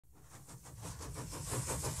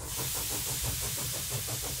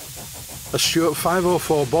A Stuart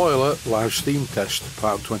 504 boiler live steam test,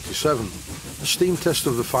 part 27. A steam test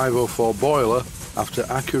of the 504 boiler after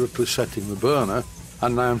accurately setting the burner,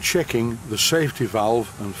 and now I'm checking the safety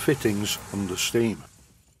valve and fittings under steam.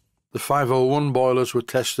 The 501 boilers were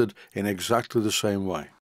tested in exactly the same way.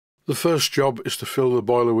 The first job is to fill the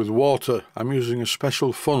boiler with water. I'm using a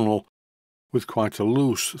special funnel with quite a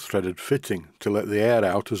loose threaded fitting to let the air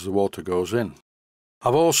out as the water goes in.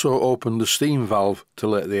 I've also opened the steam valve to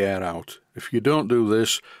let the air out. If you don't do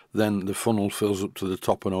this, then the funnel fills up to the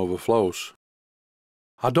top and overflows.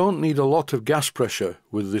 I don't need a lot of gas pressure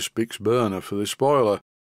with this Bix burner for this boiler,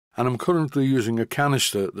 and I'm currently using a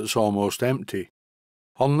canister that's almost empty.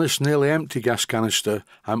 On this nearly empty gas canister,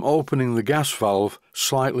 I'm opening the gas valve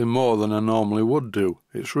slightly more than I normally would do.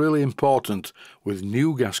 It's really important with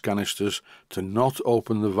new gas canisters to not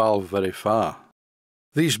open the valve very far.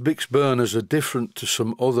 These Bix burners are different to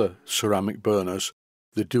some other ceramic burners.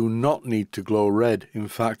 They do not need to glow red. In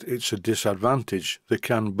fact, it's a disadvantage. They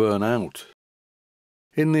can burn out.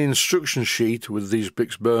 In the instruction sheet with these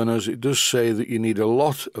Bix burners, it does say that you need a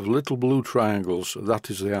lot of little blue triangles. That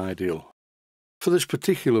is the ideal. For this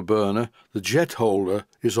particular burner, the jet holder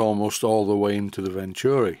is almost all the way into the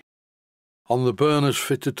venturi. On the burners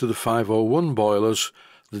fitted to the 501 boilers,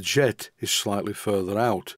 the jet is slightly further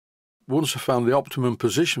out. Once I found the optimum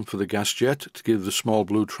position for the gas jet to give the small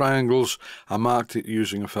blue triangles, I marked it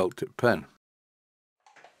using a felt tip pen.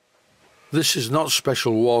 This is not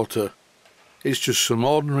special water, it's just some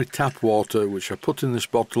ordinary tap water which I put in this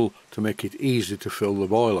bottle to make it easy to fill the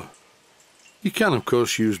boiler. You can of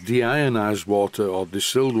course use deionized water or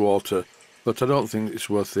distilled water, but I don't think it's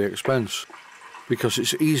worth the expense, because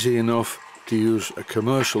it's easy enough to use a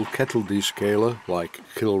commercial kettle descaler like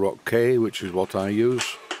Kilrock K, which is what I use.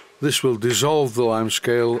 This will dissolve the lime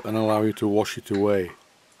scale and allow you to wash it away.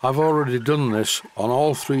 I've already done this on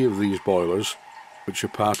all three of these boilers, which are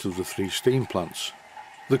part of the 3 steam plants.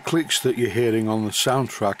 The clicks that you're hearing on the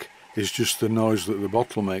soundtrack is just the noise that the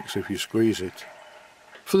bottle makes if you squeeze it.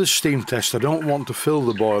 For this steam test, I don't want to fill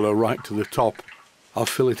the boiler right to the top. I'll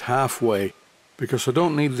fill it halfway, because I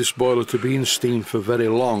don't need this boiler to be in steam for very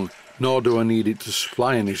long, nor do I need it to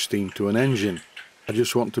supply any steam to an engine. I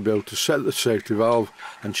just want to be able to set the safety valve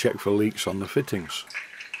and check for leaks on the fittings.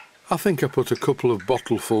 I think I put a couple of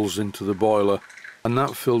bottlefuls into the boiler, and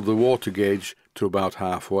that filled the water gauge to about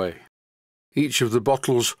halfway. Each of the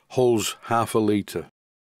bottles holds half a litre,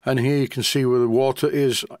 and here you can see where the water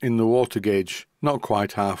is in the water gauge. Not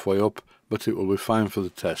quite halfway up, but it will be fine for the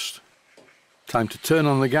test. Time to turn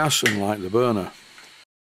on the gas and light the burner.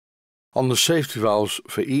 On the safety valves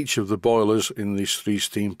for each of the boilers in these 3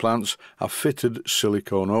 steam plants, I've fitted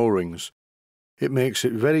silicone O-rings. It makes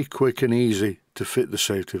it very quick and easy to fit the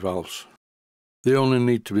safety valves. They only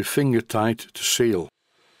need to be finger tight to seal.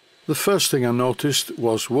 The first thing I noticed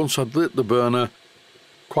was once I'd lit the burner,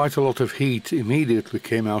 quite a lot of heat immediately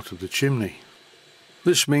came out of the chimney.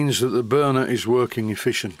 This means that the burner is working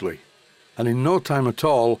efficiently, and in no time at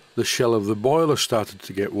all the shell of the boiler started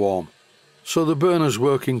to get warm. So the burner's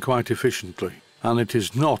working quite efficiently, and it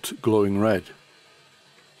is not glowing red.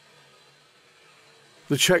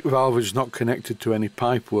 The check valve is not connected to any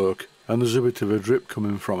pipe work, and there's a bit of a drip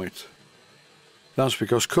coming from it. That's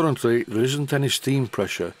because currently there isn't any steam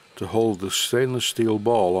pressure to hold the stainless steel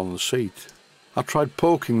ball on the seat. I tried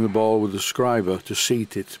poking the ball with the scriber to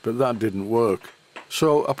seat it, but that didn't work.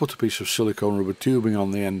 So I put a piece of silicone rubber tubing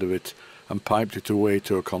on the end of it and piped it away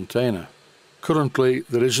to a container. Currently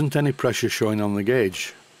there isn't any pressure showing on the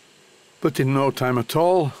gauge. But in no time at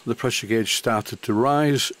all the pressure gauge started to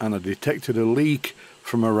rise, and I detected a leak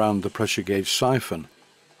from around the pressure gauge siphon.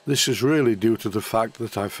 This is really due to the fact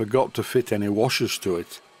that I forgot to fit any washers to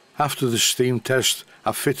it. After the steam test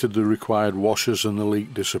I fitted the required washers and the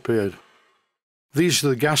leak disappeared. These are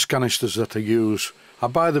the gas canisters that I use. I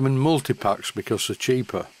buy them in multi-packs because they're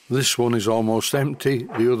cheaper. This one is almost empty,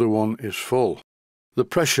 the other one is full. The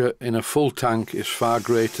pressure in a full tank is far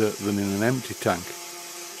greater than in an empty tank.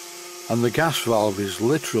 And the gas valve is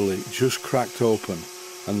literally just cracked open,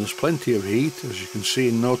 and there's plenty of heat. As you can see,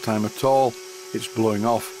 in no time at all it's blowing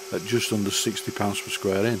off at just under 60 pounds per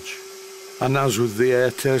square inch. And as with the air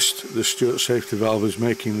test, the Stuart safety valve is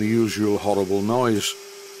making the usual horrible noise.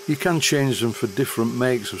 You can change them for different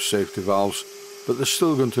makes of safety valves, but they're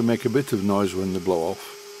still going to make a bit of noise when they blow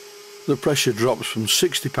off. The pressure drops from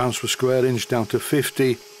 60 pounds per square inch down to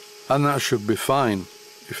 50, and that should be fine.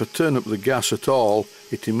 If I turn up the gas at all,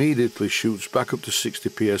 it immediately shoots back up to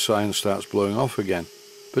 60 psi and starts blowing off again.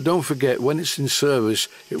 But don't forget, when it's in service,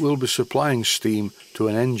 it will be supplying steam to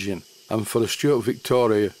an engine, and for a Stuart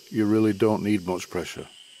Victoria, you really don't need much pressure.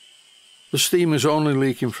 The steam is only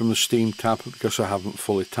leaking from the steam tap because I haven't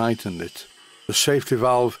fully tightened it. The safety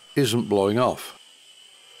valve isn't blowing off.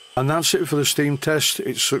 And that's it for the steam test.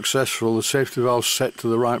 It's successful. The safety valve's set to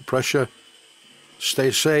the right pressure.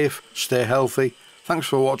 Stay safe, stay healthy. Thanks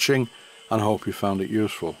for watching, and I hope you found it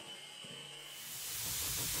useful.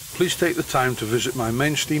 Please take the time to visit my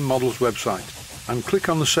main steam models website and click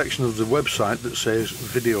on the section of the website that says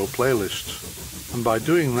video playlists. And by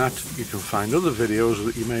doing that, you can find other videos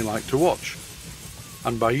that you may like to watch.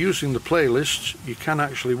 And by using the playlists, you can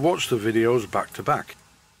actually watch the videos back to back.